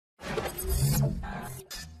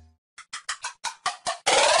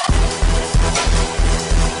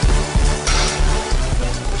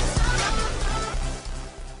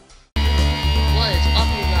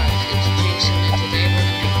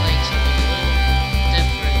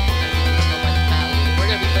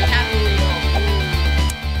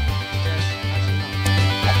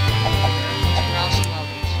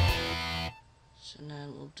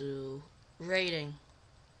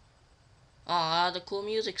the cool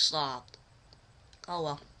music stopped. Oh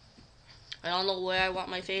well. I don't know where I want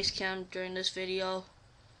my face cam during this video.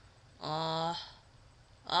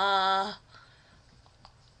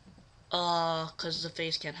 Cause the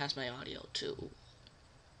face cam has my audio too.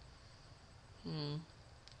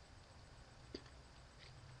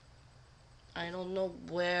 I don't know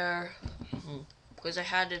where. Because I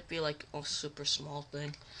had it be like a super small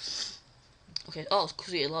thing. Okay, oh,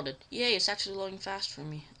 sweet, it loaded. Yay, it's actually loading fast for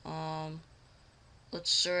me.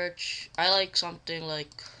 Let's search. I like something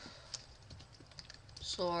like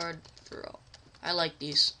sword throw. I like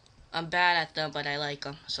these. I'm bad at them, but I like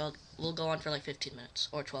them. So we'll go on for like 15 minutes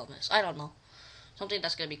or 12 minutes. I don't know. Something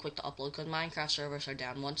that's gonna be quick to upload because Minecraft servers are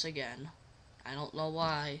down once again. I don't know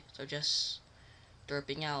why. They're just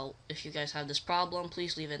derping out. If you guys have this problem,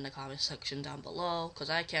 please leave it in the comment section down below because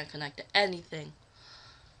I can't connect to anything.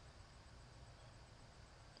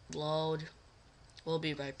 Load. We'll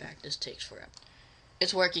be right back. This takes forever.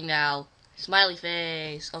 It's working now. Smiley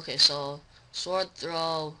face. Okay, so sword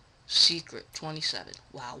throw secret 27.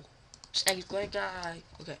 Wow. Egg great guy.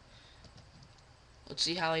 Okay. Let's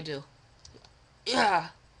see how I do. Yeah.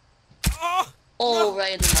 Oh,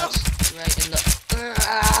 right in the nuts. Right in the.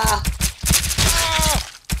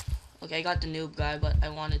 Okay, I got the noob guy, but I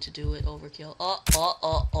wanted to do it overkill. Oh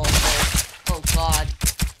God.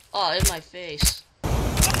 Oh, in my face.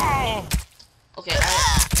 Okay,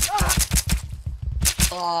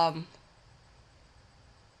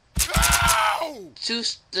 too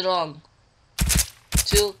strong.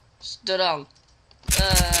 Too strong. You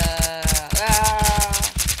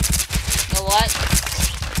know what?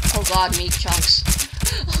 Oh God, meat chunks.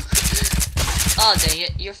 Oh dang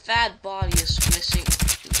it, your fat body is missing.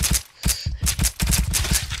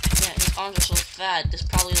 Man, his arms are so fat. This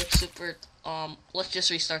probably looks super. Let's just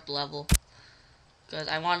restart the level. Because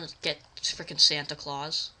I want to get freaking Santa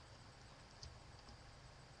Claus.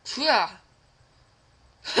 Yeah.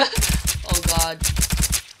 Oh God.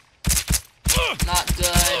 Not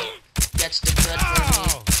good. Gets the good for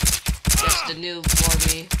me. Gets the noob for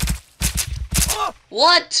me.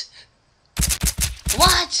 What?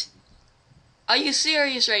 What? Are you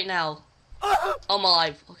serious right now? Oh, I'm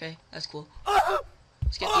alive. Okay, that's cool.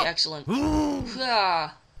 Let's get the excellent.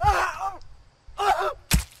 Yeah.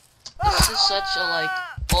 This is such a like.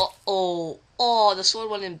 Oh, the sword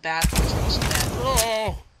went in backwards. That was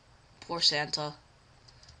bad. Poor Santa.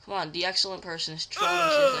 Come on, the excellent person is trolling.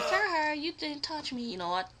 She's like, haha, you didn't touch me. You know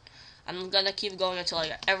what? I'm gonna keep going until I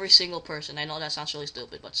get every single person. I know that sounds really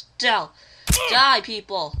stupid, but still. Die,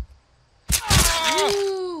 people!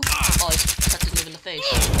 Woo! Oh, I cut the noob in the face.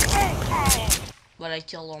 But I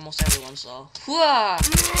killed almost everyone, so. Whoa!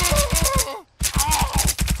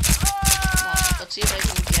 Let's see if I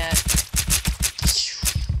can get.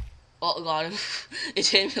 Oh God, it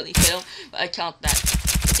didn't really hit him, but I count that.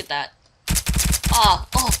 Look at that. Oh,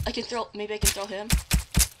 I can throw. Maybe I can throw him.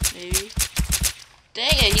 Maybe. Dang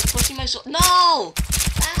it, he's pushing my sword. No!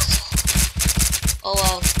 Oh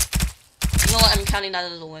well. You know what? I'm counting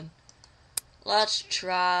that as a win. Let's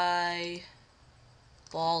try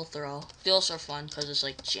ball throw. Those are fun because it's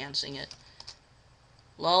like chancing it.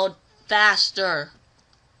 Load faster.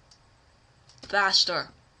 Faster.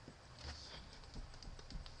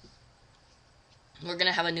 We're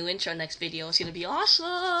gonna have a new intro next video. It's gonna be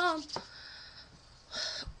awesome.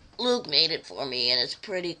 Luke made it for me, and it's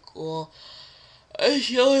pretty cool. I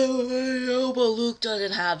show you a video, but Luke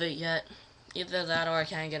doesn't have it yet. Either that or I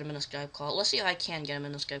can't get him in a Skype call. Let's see if I can get him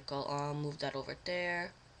in a Skype call. I'll move that over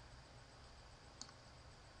there.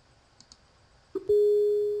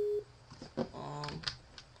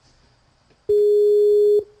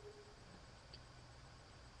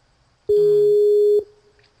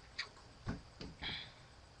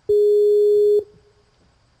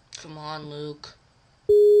 Come on, Luke.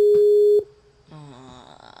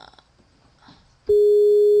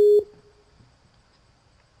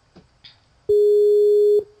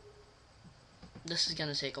 This is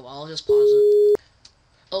gonna take a while. I'll just pause it.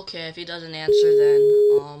 Okay, if he doesn't answer,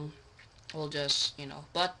 then we'll just, you know.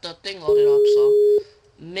 But the thing loaded up, so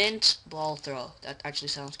mint ball throw. That actually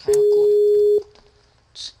sounds kind of cool.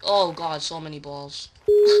 Oh God, so many balls.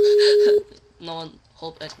 No one.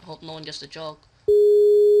 Hope no one gets the joke.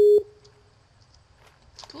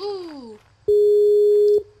 Woo!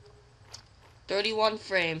 31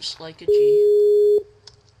 frames, like a G.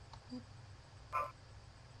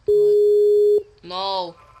 What?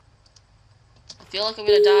 No. I feel like I'm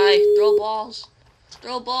gonna die. Throw balls.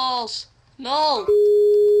 Throw balls. No.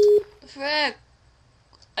 The frick.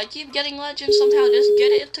 I keep getting legends somehow. Just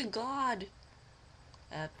get it to God.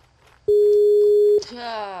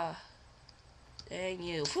 Dang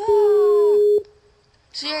you.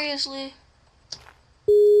 Seriously?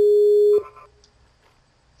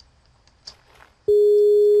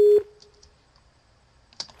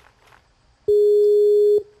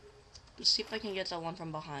 Let's see if I can get that one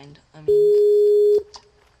from behind. I mean,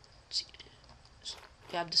 let's see.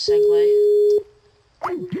 Grab the segue.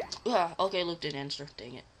 Ah, okay, Luke didn't answer.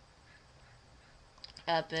 Dang it.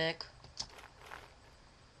 Epic.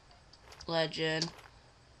 Legend.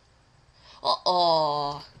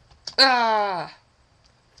 Uh-oh. Ah!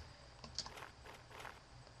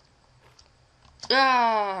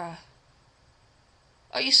 Ah!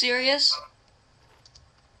 Are you serious?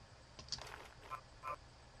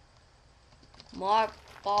 More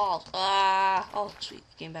balls. Ah! Oh, sweet.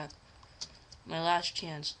 Came back. My last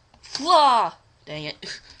chance. Flaw! Dang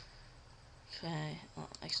it. Okay.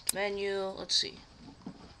 Next menu. Let's see.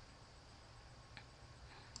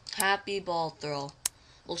 Happy ball throw.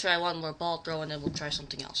 We'll try one more ball throw and then we'll try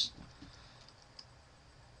something else.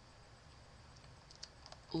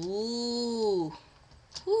 Ooh.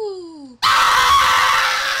 Woo.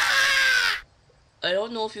 I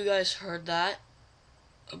don't know if you guys heard that,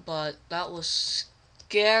 but that was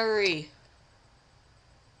scary.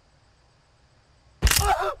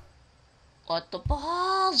 What the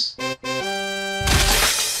balls?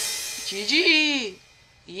 GG!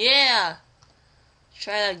 Yeah!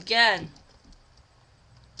 Try that again.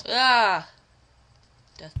 Ah!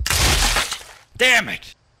 Death. Damn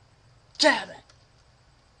it! Damn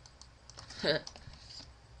it!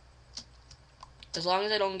 As long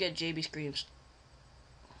as I don't get JB screams.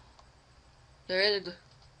 There is a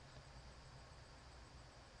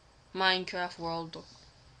Minecraft world.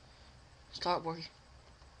 Start working.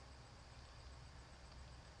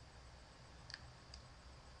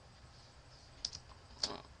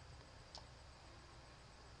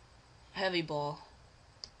 Heavy ball.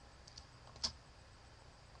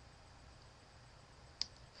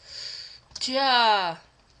 Yeah.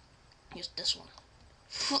 Use this one.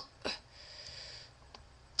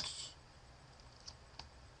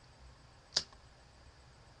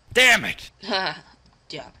 Damn it! Damn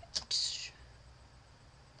it.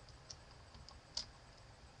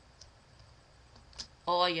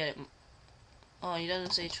 Oh, I get it. Oh, he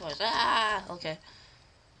doesn't say choice. Ah, okay.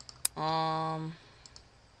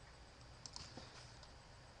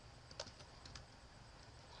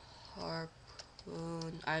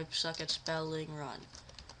 Harpoon. I suck at spelling. Run.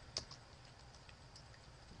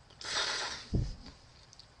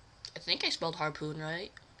 I think I spelled harpoon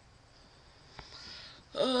right.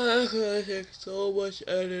 Oh, it's gonna take so much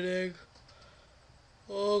editing.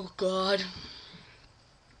 Oh god.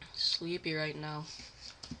 Sleepy right now.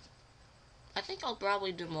 I think I'll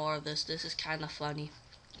probably do more of this. This is kind of funny.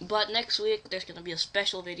 But next week, there's gonna be a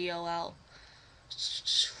special video out.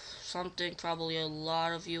 Something probably a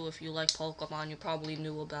lot of you, if you like Pokemon, you probably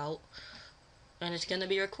knew about. And it's gonna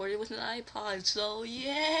be recorded with an iPod, so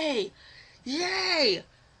yay! Yay!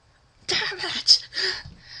 Damn it!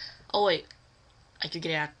 Oh wait, I could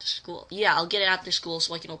get it after school. Yeah, I'll get it after school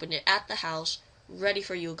so I can open it at the house, ready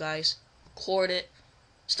for you guys, record it,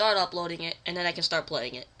 start uploading it, and then I can start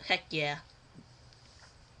playing it. Heck yeah.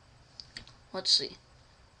 Let's see.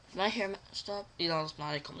 If my hair messed up, you know, it's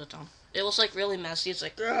not, it comes down. It was like really messy, it's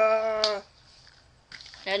like, Argh!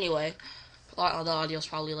 Anyway, the audio's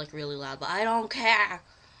probably like really loud, but I don't care.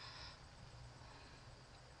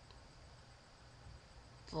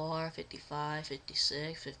 4, 55,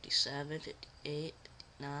 56, 57, 58,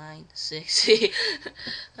 59, 60.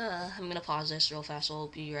 I'm gonna pause this real fast, so I'll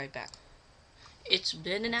be right back. It's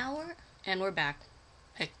been an hour, and we're back.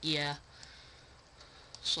 Heck yeah.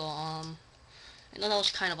 So, I know that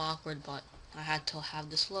was kind of awkward, but I had to have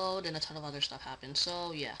this load, and a ton of other stuff happened,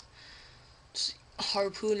 so yeah. Let's see.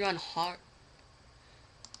 Harpoon run hard.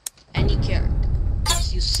 Any character.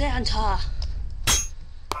 Let's use Santa.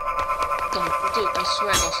 Dude, I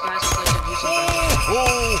swear those guys are like using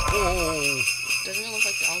Doesn't it look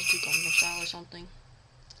like the owls do Gangnam Style or something?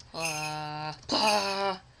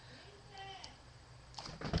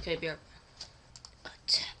 Okay, be right back.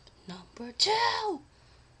 Attempt number 2!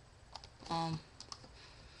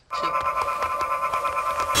 Shoot.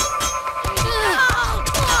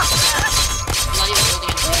 I'm not even building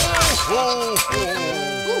anything. Woo!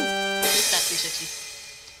 Hit that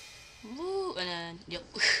 360. Woo! And then, yep.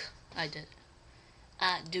 I did it.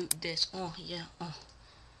 I do this. Oh, yeah. Oh.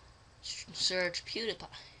 Search PewDiePie.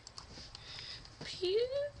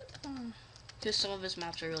 PewDiePie. Because some of his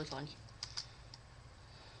maps are really funny.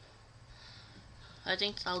 I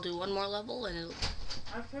think I'll do one more level and it'll...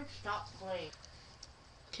 I should stop playing.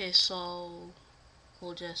 Okay, so...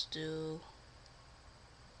 we'll just do...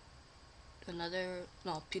 another...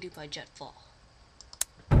 no, PewDiePie Jet Fall.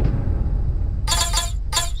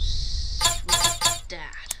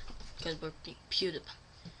 Because we're PewDiePie.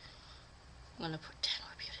 I'm gonna pretend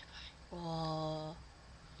we're PewDiePie.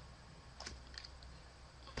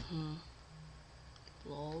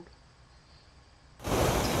 Load.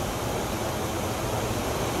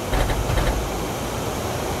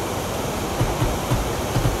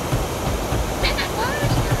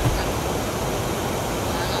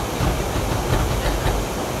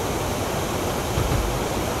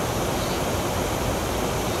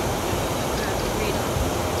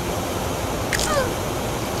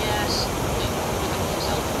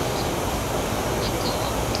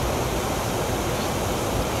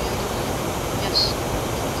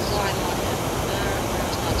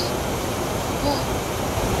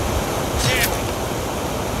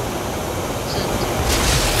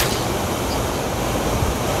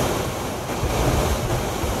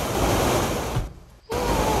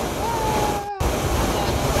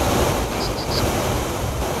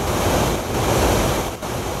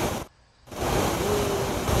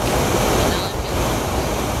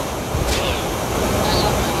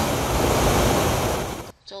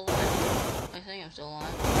 Still alive. I think I'm still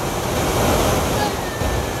alive.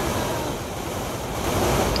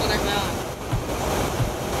 Oh, there's my arm.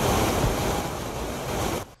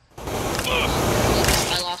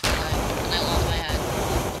 I lost my leg, and I lost my head.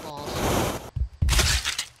 Balls.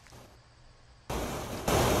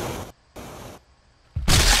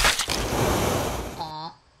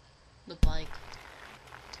 Aw, the bike.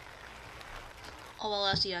 Oh well,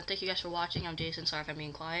 that's the end. Thank you guys for watching. I'm Jason. Sorry if I'm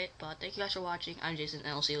being quiet, but thank you guys for watching. I'm Jason, and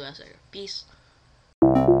I'll see you guys later. Peace.